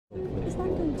Is that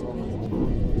going to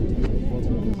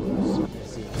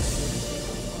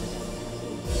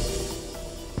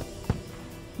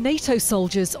be? NATO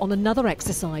soldiers on another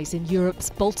exercise in Europe's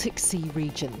Baltic Sea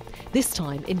region, this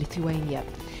time in Lithuania.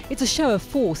 It's a show of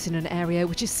force in an area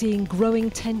which is seeing growing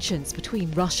tensions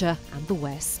between Russia and the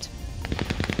West.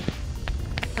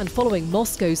 And following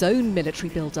Moscow's own military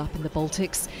build-up in the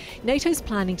Baltics, NATO's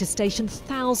planning to station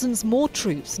thousands more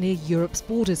troops near Europe's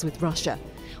borders with Russia,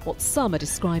 what some are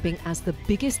describing as the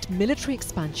biggest military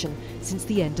expansion since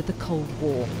the end of the Cold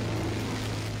War.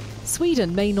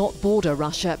 Sweden may not border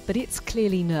Russia, but it's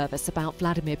clearly nervous about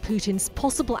Vladimir Putin's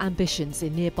possible ambitions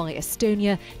in nearby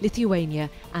Estonia, Lithuania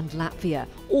and Latvia,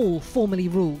 all formerly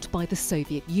ruled by the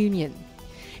Soviet Union.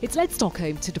 It's led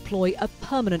Stockholm to deploy a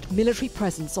permanent military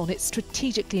presence on its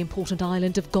strategically important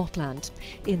island of Gotland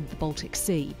in the Baltic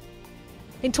Sea.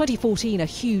 In 2014, a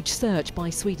huge search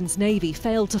by Sweden's Navy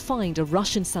failed to find a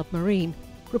Russian submarine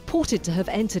reported to have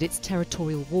entered its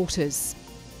territorial waters.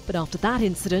 But after that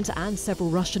incident and several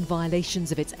Russian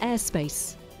violations of its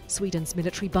airspace, Sweden's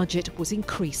military budget was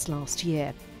increased last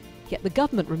year. Yet the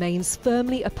government remains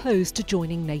firmly opposed to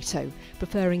joining NATO,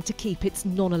 preferring to keep its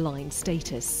non-aligned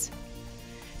status.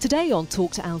 Today on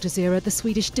Talk to Al Jazeera, the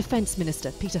Swedish Defence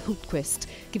Minister, Peter Hultqvist,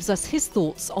 gives us his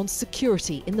thoughts on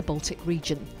security in the Baltic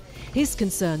region, his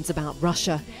concerns about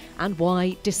Russia, and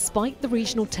why, despite the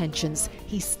regional tensions,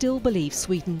 he still believes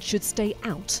Sweden should stay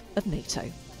out of NATO.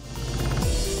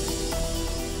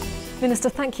 Minister,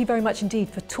 thank you very much indeed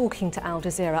for talking to Al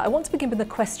Jazeera. I want to begin with a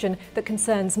question that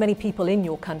concerns many people in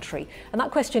your country, and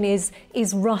that question is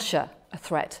Russia a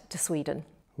threat to Sweden?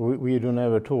 We don't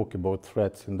ever talk about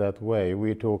threats in that way.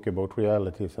 We talk about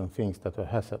realities and things that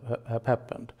have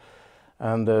happened.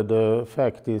 And the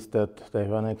fact is that they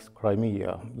have annexed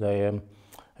Crimea. They have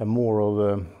more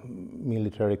of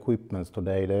military equipment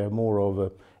today. They have more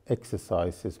of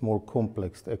exercises, more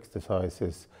complex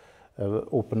exercises,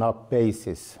 open up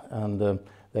bases, and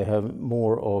they have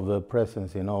more of a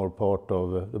presence in our part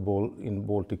of the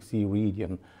Baltic Sea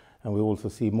region. And we also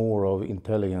see more of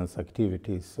intelligence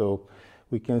activities. So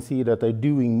we can see that they're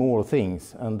doing more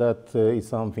things, and that is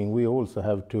something we also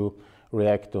have to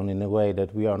react on in a way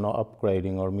that we are now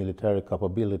upgrading our military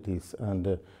capabilities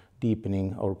and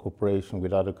deepening our cooperation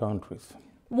with other countries.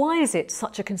 Why is it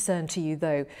such a concern to you,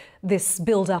 though, this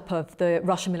build-up of the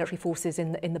Russian military forces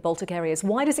in the Baltic areas?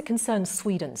 Why does it concern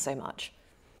Sweden so much?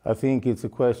 I think it's a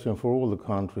question for all the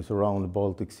countries around the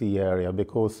Baltic Sea area,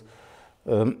 because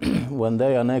when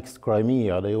they annexed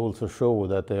Crimea, they also show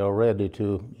that they are ready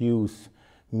to use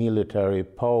military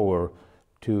power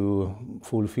to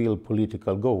fulfill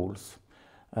political goals.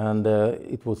 And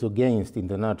it was against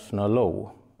international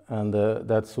law. And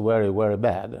that's very, very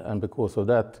bad. And because of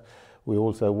that, we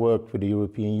also worked with the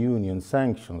European Union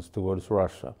sanctions towards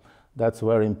Russia. That's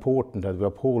very important that we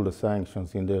uphold the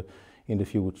sanctions in the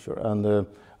future. And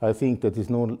I think that it's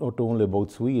not only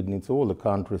about Sweden, it's all the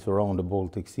countries around the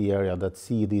Baltic Sea area that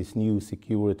see this new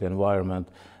security environment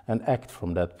and act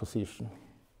from that position.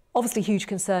 Obviously huge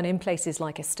concern in places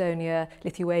like Estonia,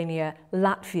 Lithuania,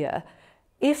 Latvia.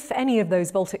 If any of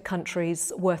those Baltic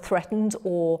countries were threatened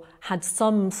or had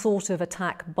some sort of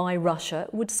attack by Russia,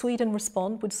 would Sweden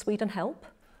respond? Would Sweden help?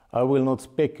 I will not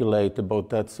speculate about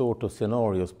that sort of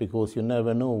scenarios, because you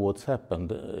never know what's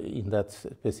happened in that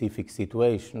specific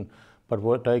situation. But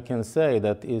what I can say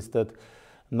is that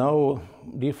now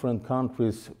different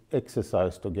countries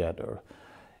exercise together,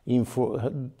 give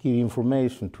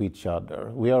information to each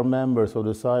other. We are members of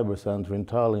the Cyber Center in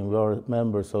Tallinn, we are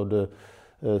members of the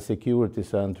Security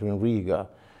Center in Riga.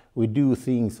 We do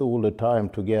things all the time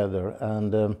together,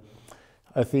 and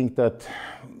I think that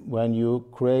when you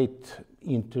create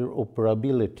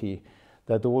interoperability,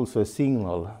 that also a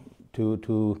signal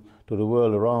to the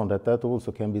world around that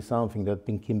also can be something that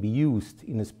can be used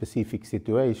in a specific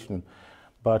situation.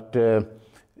 But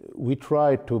we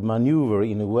try to maneuver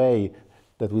in a way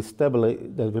that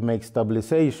we make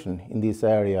stabilization in this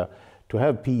area to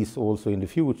have peace also in the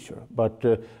future. But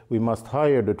we must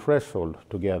higher the threshold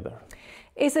together.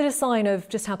 Is it a sign of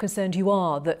just how concerned you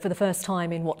are that for the first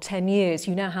time in, 10 years,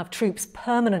 you now have troops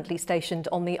permanently stationed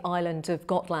on the island of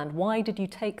Gotland? Why did you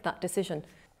take that decision?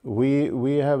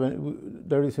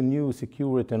 There is a new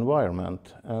security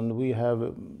environment, and we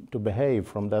have to behave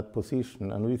from that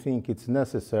position, and we think it's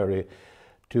necessary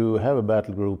to have a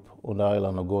battle group on the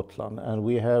island of Gotland, and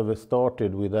we have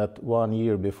started with that 1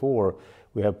 year before.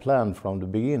 We have planned from the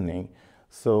beginning.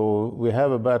 So we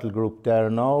have a battle group there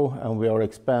now, and we are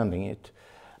expanding it.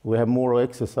 We have more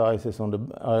exercises on the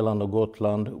island of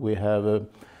Gotland. We have a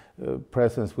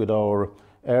presence with our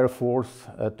Air Force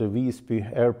at the Visby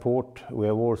airport. We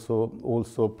have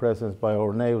also presence by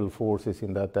our naval forces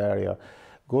in that area.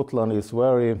 Gotland is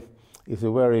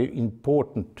a very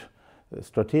important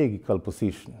strategical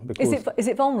position. Is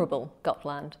it vulnerable,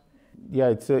 Gotland? Yeah,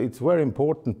 it's very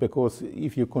important because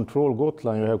if you control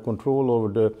Gotland, you have control over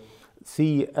the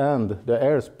sea and the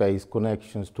airspace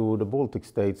connections to the Baltic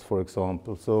states, for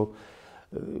example. So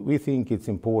we think it's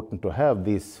important to have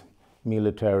this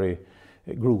military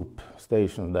group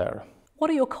stationed there. What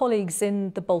are your colleagues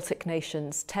in the Baltic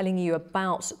nations telling you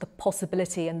about the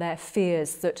possibility and their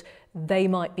fears that they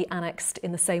might be annexed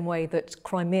in the same way that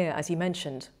Crimea, as you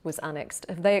mentioned, was annexed?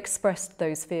 Have they expressed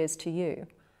those fears to you?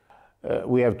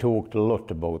 We have talked a lot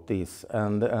about this,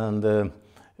 and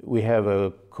we have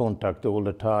a contact all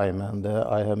the time, and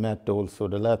I have met also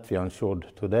the Latvian SHOD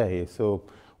today, so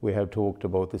we have talked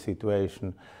about the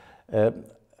situation.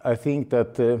 I think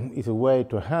that it's a way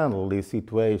to handle this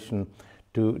situation,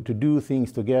 to do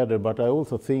things together, but I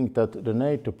also think that the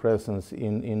NATO presence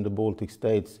in the Baltic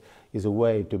states is a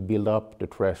way to build up the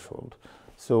threshold.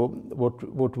 So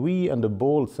what we and the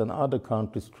Balts and other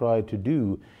countries try to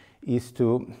do is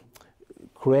to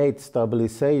create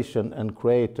stabilization and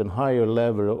create a higher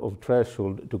level of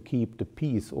threshold to keep the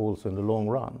peace also in the long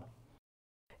run.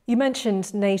 You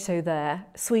mentioned NATO there.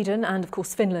 Sweden and, of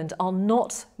course, Finland are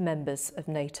not members of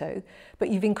NATO, but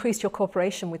you've increased your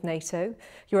cooperation with NATO.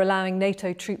 You're allowing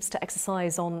NATO troops to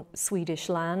exercise on Swedish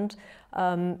land.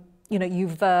 You know,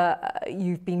 you've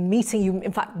been meeting. You,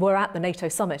 in fact, were at the NATO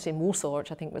summit in Warsaw,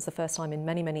 which I think was the first time in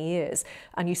many, many years.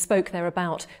 And you spoke there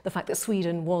about the fact that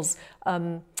Sweden was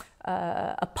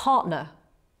a partner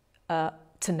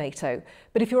to NATO.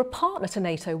 But if you're a partner to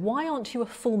NATO, why aren't you a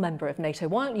full member of NATO?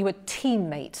 Why aren't you a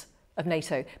teammate of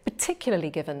NATO, particularly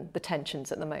given the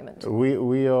tensions at the moment?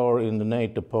 We are in the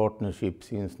NATO partnership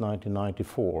since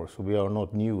 1994, so we are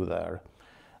not new there.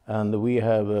 And we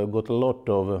have got a lot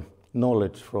of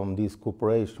knowledge from this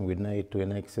cooperation with NATO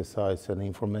in exercise and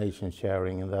information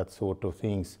sharing and that sort of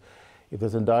things. It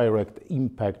has a direct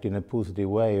impact in a positive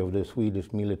way of the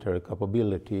Swedish military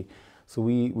capability. So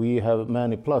we have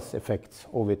many plus effects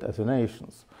of it as a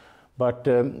nation. But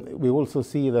we also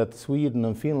see that Sweden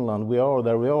and Finland, we are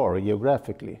where we are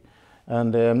geographically.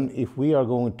 And if we are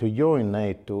going to join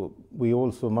NATO, we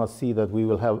also must see that we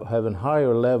will have a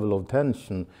higher level of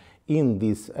tension in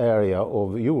this area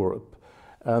of Europe.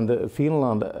 And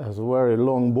Finland has a very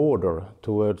long border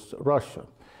towards Russia.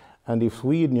 And if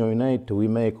Sweden joins NATO, we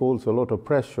make also a lot of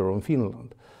pressure on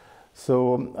Finland.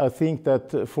 So I think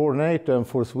that for NATO and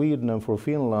for Sweden and for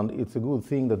Finland, it's a good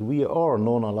thing that we are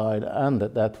non-allied and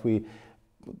that we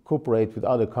cooperate with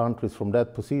other countries from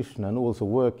that position and also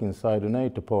work inside the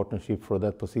NATO partnership for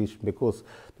that position, because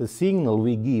the signal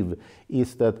we give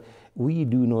is that we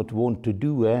do not want to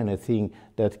do anything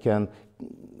that can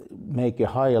make a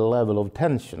higher level of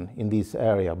tension in this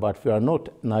area, but we are not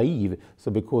naive.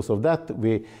 So because of that,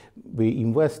 we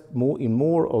invest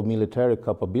more of military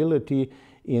capability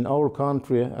in our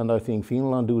country, and I think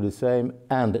Finland do the same,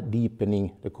 and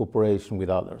deepening the cooperation with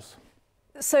others.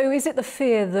 So is it the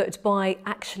fear that by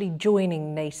actually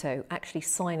joining NATO, actually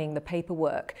signing the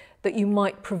paperwork, that you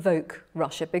might provoke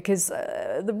Russia? Because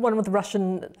one of the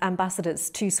Russian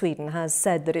ambassadors to Sweden has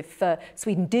said that if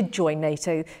Sweden did join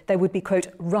NATO, there would be, quote,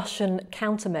 Russian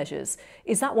countermeasures.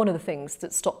 Is that one of the things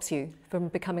that stops you from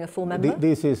becoming a full member?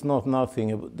 This is not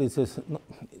nothing. This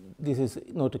is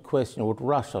not a question of what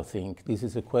Russia thinks. This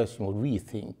is a question of what we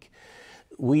think.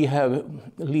 We have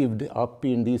lived up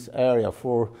in this area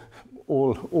for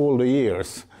all the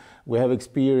years. We have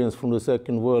experience from the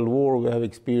Second World War, we have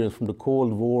experience from the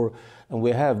Cold War, and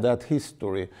we have that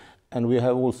history. And we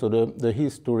have also the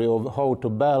history of how to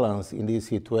balance in this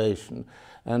situation.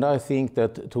 And I think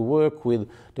that to work with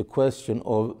the question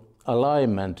of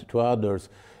alignment to others,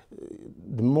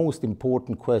 the most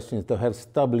important question is to have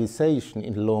stabilization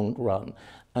in the long run.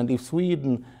 And if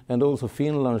Sweden and also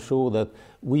Finland show that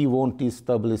we want this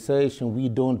stabilization, we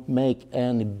don't make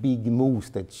any big moves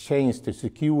that change the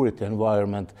security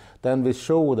environment, then we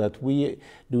show that we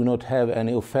do not have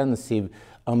any offensive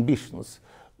ambitions.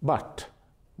 But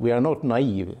we are not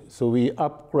naive, so we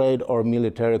upgrade our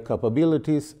military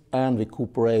capabilities and we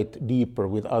cooperate deeper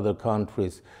with other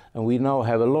countries. And we now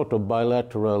have a lot of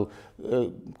bilateral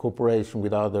cooperation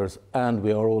with others, and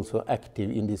we are also active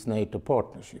in this NATO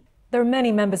partnership. There are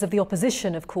many members of the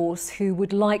opposition, of course, who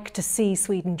would like to see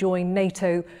Sweden join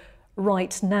NATO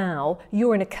right now.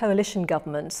 You're in a coalition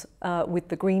government with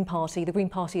the Green Party. The Green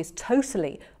Party is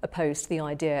totally opposed to the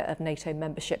idea of NATO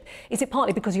membership. Is it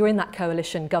partly because you're in that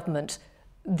coalition government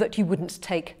that you wouldn't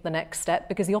take the next step,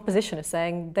 because the opposition is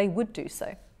saying they would do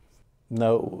so?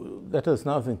 Now, that has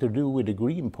nothing to do with the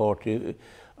Green Party.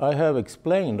 I have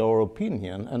explained our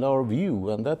opinion and our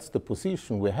view, and that's the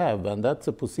position we have, and that's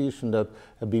a position that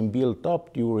has been built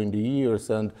up during the years,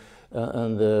 and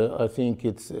I think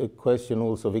it's a question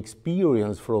also of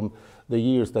experience from the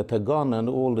years that have gone and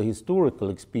all the historical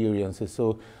experiences.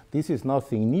 So this is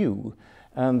nothing new.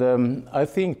 And I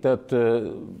think that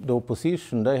the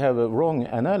opposition, they have a wrong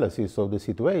analysis of the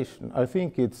situation. I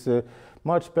think it's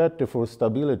much better for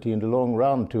stability in the long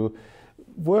run to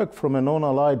work from a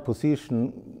non-allied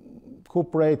position,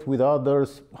 cooperate with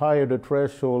others, higher the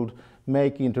threshold,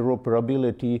 make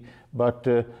interoperability, but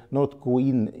not go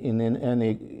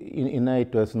in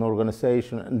NATO as an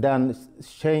organization and then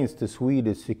change the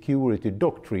Swedish security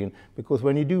doctrine, because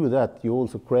when you do that, you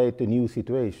also create a new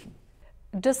situation.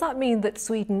 Does that mean that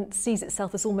Sweden sees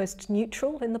itself as almost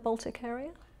neutral in the Baltic area?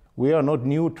 We are not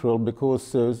neutral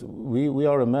because we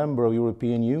are a member of the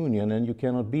European Union, and you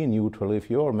cannot be neutral if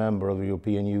you are a member of the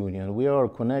European Union. We are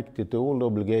connected to all the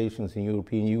obligations in the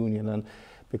European Union, and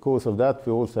because of that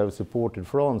we also have supported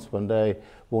France when they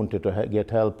wanted to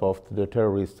get help after the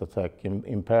terrorist attack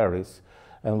in Paris.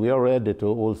 And we are ready to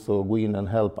also go in and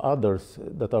help others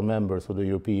that are members of the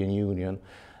European Union.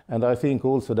 And I think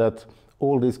also that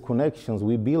all these connections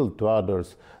we build to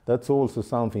others, that's also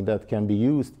something that can be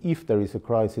used if there is a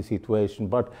crisis situation.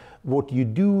 But what you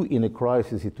do in a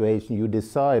crisis situation, you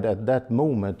decide at that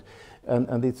moment,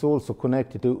 and it's also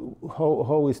connected to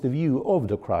how is the view of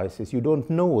the crisis. You don't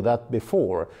know that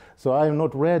before. So I'm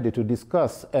not ready to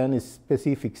discuss any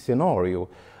specific scenario.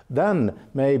 Then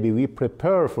maybe we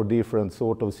prepare for different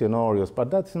sort of scenarios, but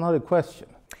that's another question.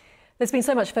 There's been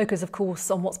so much focus, of course,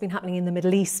 on what's been happening in the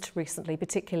Middle East recently,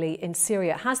 particularly in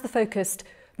Syria. Has the focus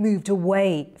moved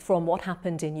away from what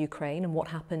happened in Ukraine and what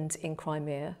happened in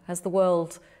Crimea? Has the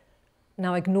world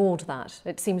now ignored that?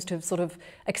 It seems to have sort of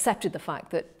accepted the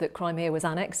fact that Crimea was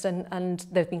annexed and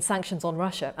there have been sanctions on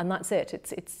Russia, and that's it.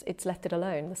 It's left it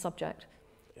alone, the subject.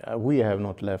 We have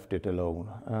not left it alone.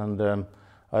 And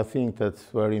I think that's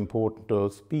very important to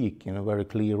speak in a very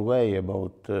clear way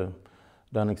about the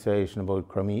annexation of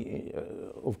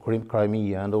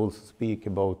Crimea, and also speak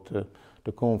about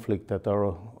the conflict that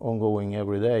are ongoing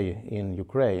every day in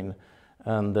Ukraine.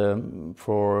 And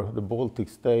for the Baltic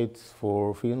states,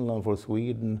 for Finland, for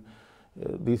Sweden,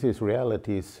 this is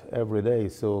realities every day,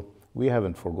 so we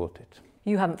haven't forgotten it.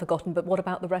 You haven't forgotten, but what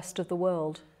about the rest of the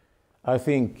world? I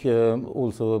think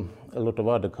also a lot of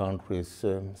other countries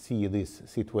see this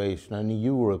situation, and in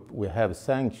Europe we have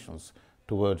sanctions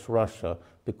towards Russia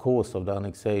because of the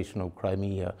annexation of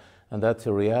Crimea, and that's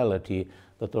a reality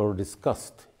that are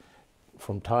discussed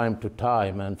from time to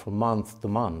time and from month to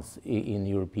month in the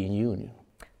European Union.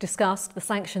 Discussed, the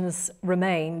sanctions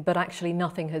remain, but actually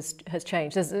nothing has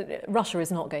changed. Russia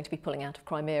is not going to be pulling out of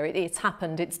Crimea. It's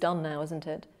happened, it's done now, isn't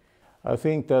it? I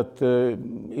think that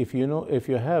if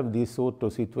you have this sort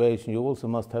of situation, you also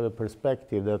must have a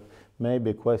perspective that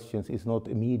maybe questions is not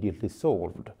immediately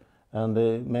solved. And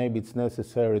maybe it's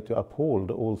necessary to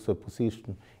uphold also a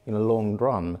position in a long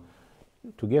run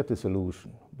to get a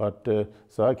solution. But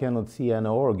so I cannot see any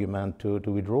argument to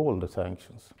withdraw the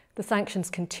sanctions. The sanctions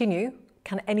continue.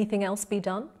 Can anything else be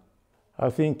done? I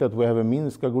think that we have a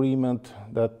Minsk agreement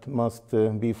that must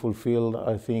be fulfilled.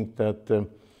 I think that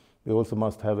we also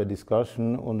must have a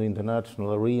discussion on the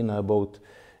international arena about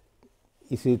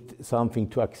is it something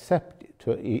to accept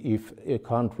if a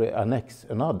country annexes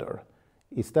another?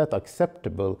 Is that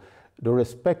acceptable? The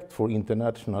respect for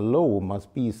international law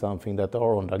must be something that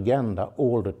are on the agenda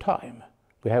all the time.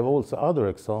 We have also other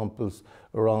examples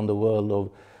around the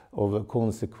world of a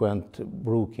consequent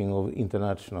breaking of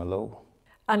international law.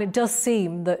 And it does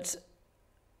seem that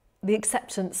the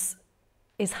acceptance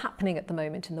is happening at the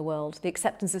moment in the world. The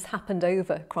acceptance has happened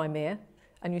over Crimea,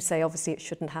 and you say obviously it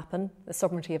shouldn't happen. The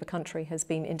sovereignty of a country has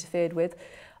been interfered with.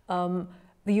 The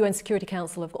UN Security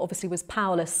Council obviously was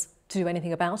powerless to do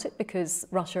anything about it because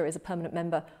Russia is a permanent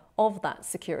member of that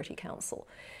Security Council.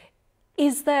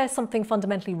 Is there something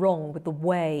fundamentally wrong with the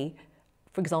way,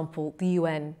 for example, the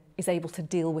UN is able to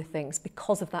deal with things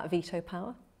because of that veto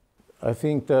power? I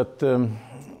think that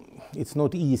it's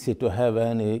not easy to have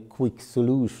any quick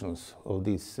solutions of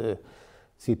these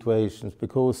situations,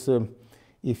 because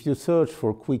if you search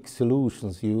for quick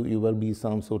solutions, you will be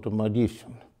some sort of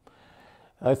magician.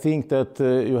 I think that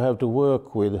you have to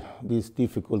work with these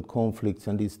difficult conflicts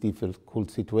and this difficult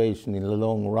situation in the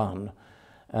long run.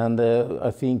 And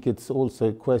I think it's also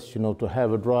a question of to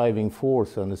have a driving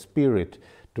force and a spirit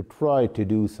to try to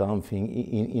do something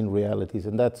in realities.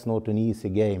 And that's not an easy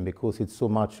game, because it's so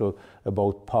much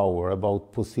about power,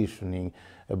 about positioning,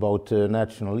 about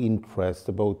national interest,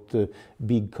 about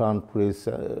big countries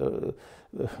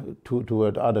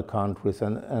toward other countries,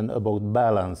 and about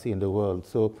balance in the world.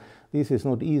 So this is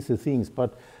not easy things,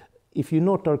 but if you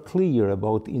not are clear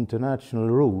about international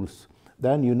rules,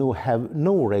 then you have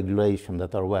no regulation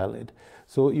that are valid.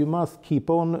 So you must keep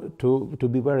on to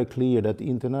be very clear that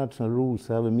international rules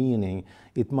have a meaning.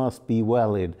 It must be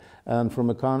valid. And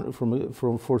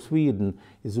for Sweden,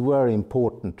 it's very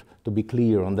important to be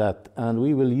clear on that. And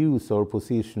we will use our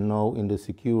position now in the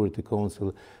Security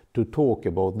Council to talk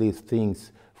about these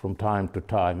things from time to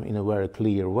time in a very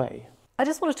clear way. I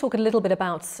just want to talk a little bit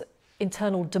about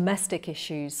internal domestic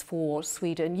issues for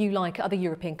Sweden. You, like other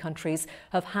European countries,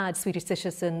 have had Swedish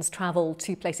citizens travel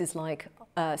to places like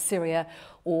Syria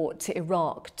or to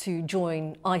Iraq to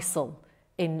join ISIL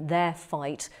in their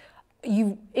fight.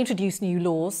 You introduced new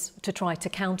laws to try to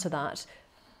counter that.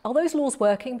 Are those laws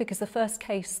working? Because the first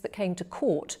case that came to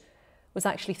court was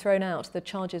actually thrown out. The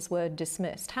charges were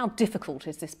dismissed. How difficult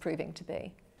is this proving to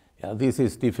be? Yeah, this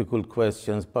is difficult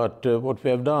questions, but what we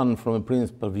have done from a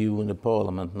principal view in the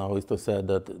parliament now is to say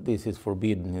that this is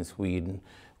forbidden in Sweden.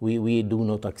 We do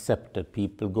not accept that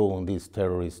people go on this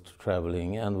terrorist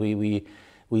traveling, and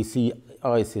we see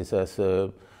ISIS as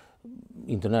an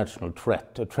international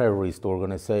threat, a terrorist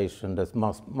organization that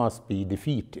must be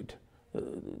defeated.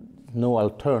 No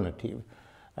alternative.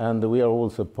 And we are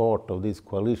also part of this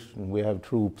coalition. We have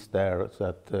troops there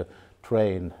that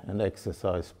train and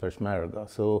exercise Peshmerga.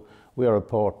 So we are a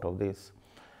part of this.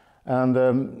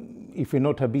 And if we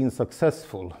not have been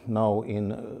successful now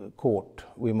in court,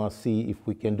 we must see if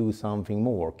we can do something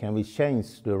more. Can we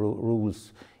change the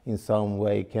rules in some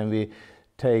way? Can we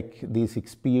take this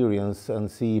experience and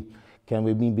see, can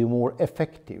we be more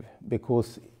effective?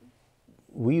 Because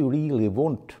we really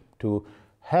want to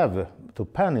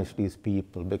punish these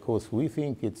people, because we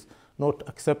think it's not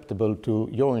acceptable to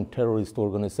join terrorist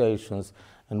organizations,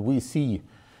 and we see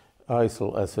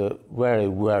ISIL as a very,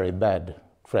 very bad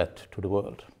threat to the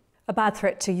world. A bad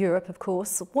threat to Europe, of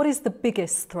course. What is the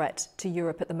biggest threat to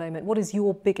Europe at the moment? What is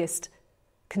your biggest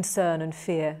concern and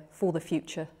fear for the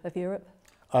future of Europe?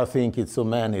 I think it's so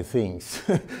many things.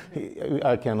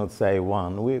 I cannot say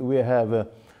one. We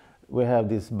have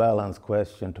this balance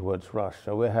question towards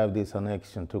Russia. We have this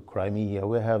annexion to Crimea.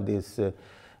 We have this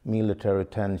military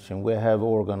tension. We have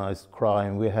organized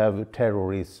crime. We have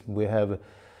terrorism. We have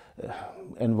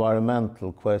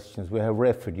environmental questions. We have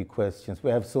refugee questions.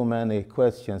 We have so many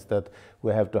questions that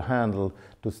we have to handle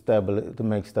to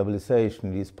make stabilization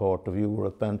in this part of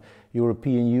Europe. And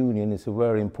European Union is a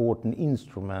very important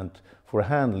instrument for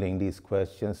handling these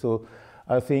questions. So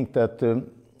I think that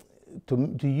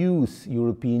to use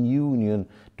European Union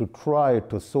to try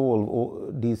to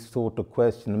solve this sort of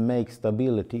question and make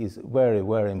stability is very,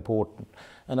 very important.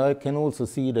 And I can also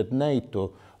see that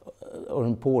NATO are an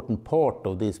important part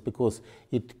of this, because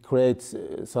it creates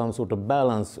some sort of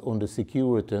balance on the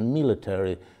security and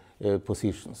military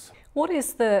positions. What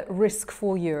is the risk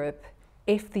for Europe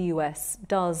if the US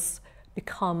does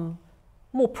become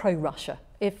more pro-Russia?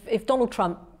 If Donald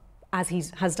Trump, as he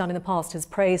has done in the past, has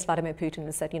praised Vladimir Putin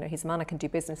and said, he's a man I can do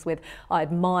business with, I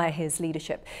admire his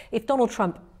leadership. If Donald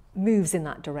Trump moves in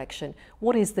that direction,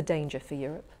 what is the danger for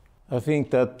Europe? I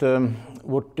think that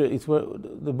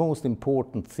the most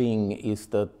important thing is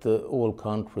that all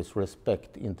countries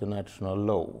respect international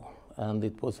law. And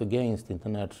it was against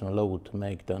international law to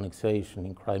make the annexation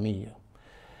in Crimea.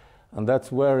 And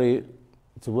it's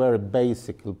a very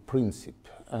basic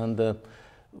principle. And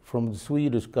from the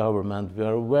Swedish government, we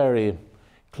are very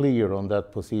clear on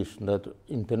that position, that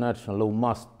international law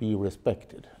must be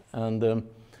respected. And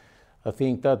I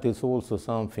think that is also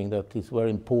something that is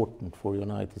very important for the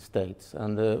United States.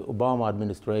 And the Obama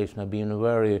administration have been a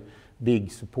very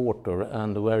big supporter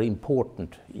and very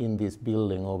important in this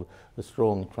building of a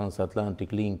strong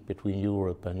transatlantic link between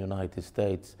Europe and the United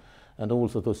States, and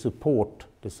also to support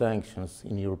the sanctions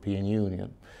in the European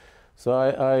Union. So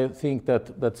I think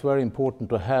that that's very important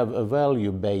to have a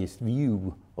value-based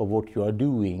view of what you are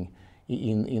doing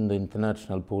in the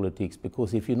international politics,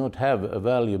 because if you not have a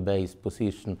value-based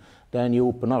position, then you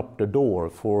open up the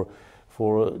door for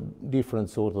different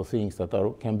sort of things that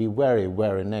can be very,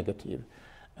 very negative.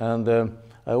 And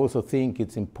I also think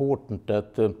it's important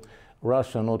that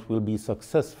Russia not will be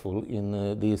successful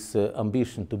in this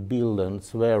ambition to build a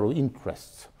sphere of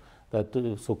interests,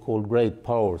 that so-called great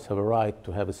powers have a right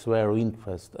to have a sphere of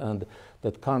interest, and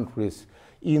that countries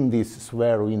in this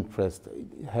sphere of interest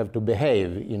have to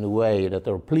behave in a way that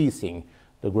are pleasing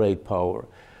the great power.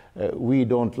 we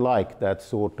don't like that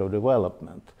sort of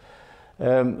development.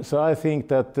 So I think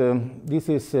that this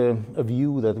is a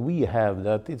view that we have,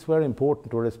 that it's very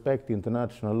important to respect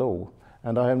international law.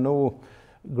 And I have no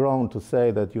ground to say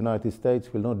that the United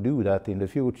States will not do that in the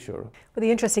future. But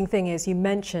the interesting thing is you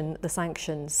mention the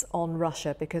sanctions on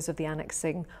Russia because of the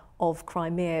annexing of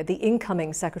Crimea. The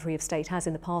incoming Secretary of State has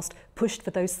in the past pushed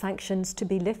for those sanctions to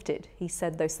be lifted. He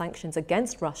said those sanctions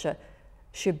against Russia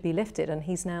should be lifted, and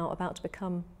he's now about to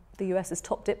become the US's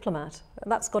top diplomat.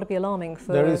 That's got to be alarming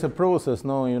for... There is a process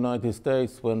now in the United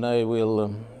States when they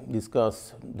will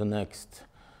discuss the next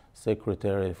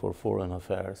Secretary for Foreign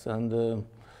Affairs. And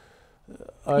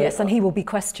yes, and he will be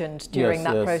questioned during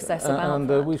that process about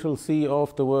that. And we shall see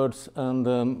afterwards,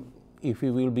 and if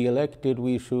he will be elected,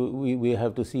 we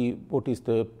have to see what is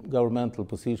the governmental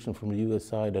position from the US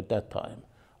side at that time.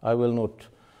 I will not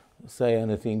say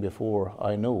anything before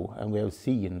I know, and we have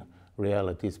seen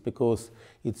realities, because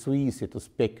it's so easy to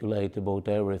speculate about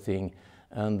everything,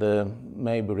 and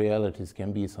maybe realities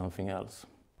can be something else.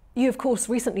 You, of course,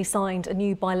 recently signed a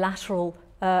new bilateral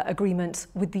agreement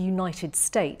with the United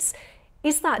States.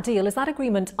 Is that deal, is that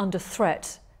agreement under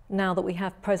threat now that we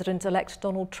have President-elect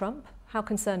Donald Trump? How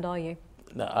concerned are you?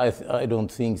 No, I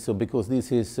don't think so, because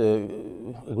this is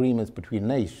agreements between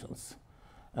nations,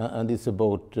 and it's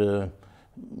about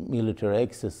military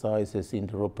exercises,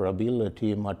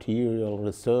 interoperability, material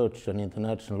research and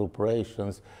international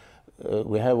operations.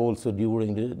 We have also,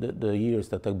 during the years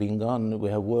that have been gone, we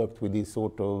have worked with these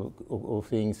sort of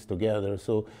things together.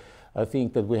 So I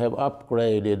think that we have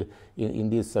upgraded in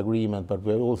this agreement, but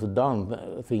we have also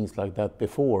done things like that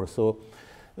before. So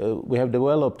we have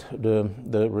developed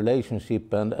the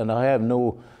relationship, and I have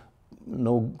no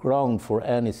ground for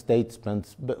any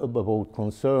statements about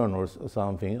concern or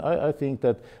something. I think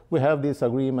that we have this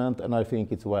agreement, and I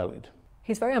think it's valid.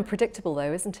 He's very unpredictable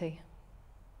though, isn't he?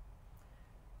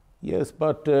 Yes,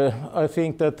 but I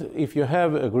think that if you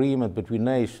have agreement between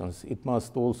nations, it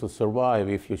must also survive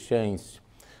if you change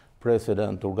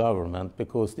president or government,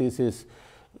 because this is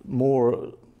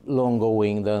more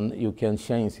long-going than you can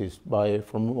change this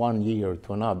from 1 year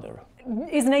to another.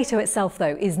 Is NATO itself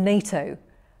though, is NATO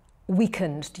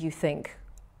weakened, do you think,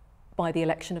 by the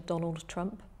election of Donald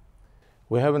Trump?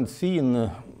 We haven't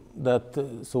seen that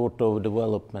sort of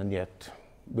development yet.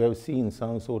 We have seen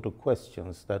some sort of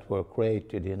questions that were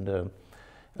created in the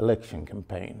election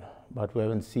campaign, but we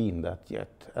haven't seen that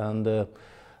yet. And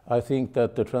I think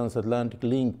that the transatlantic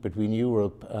link between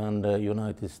Europe and the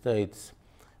United States is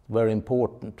very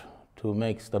important to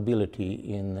make stability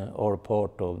in our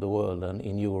part of the world and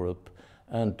in Europe,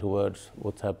 and towards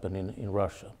what's happening in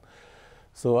Russia.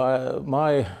 So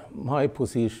my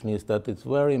position is that it's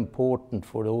very important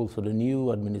for also the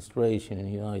new administration in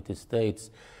the United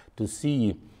States to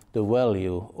see the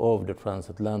value of the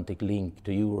transatlantic link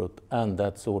to Europe and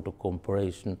that sort of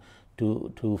cooperation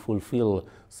to fulfill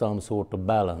some sort of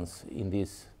balance in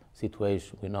this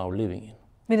situation we're now living in.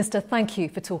 Minister, thank you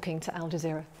for talking to Al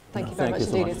Jazeera. Thank you very much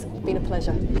indeed. It's been a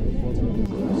pleasure.